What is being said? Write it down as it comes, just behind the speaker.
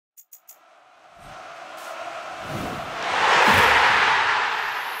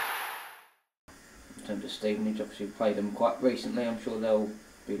Stevenage. Obviously played them quite recently. I'm sure they'll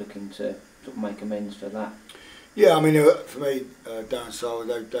be looking to sort of make amends for that. Yeah, I mean, for me, Darren Sole,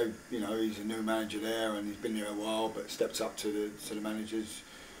 you know, he's a new manager there, and he's been there a while, but steps up to the manager's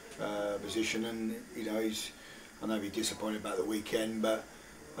position, and you know, I know he's disappointed about the weekend, but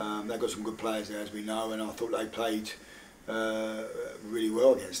they've got some good players there, as we know, and I thought they played really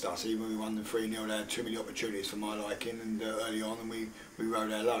well against us. Even when we won them 3-0, they had too many opportunities for my liking, and early on, and we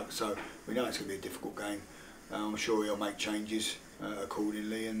rode our luck. So we know it's going to be a difficult game. I'm sure he'll make changes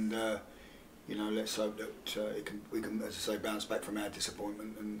accordingly, and you know, let's hope that we can, as I say, bounce back from our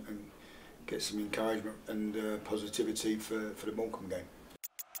disappointment and get some encouragement and positivity for the Morecambe game.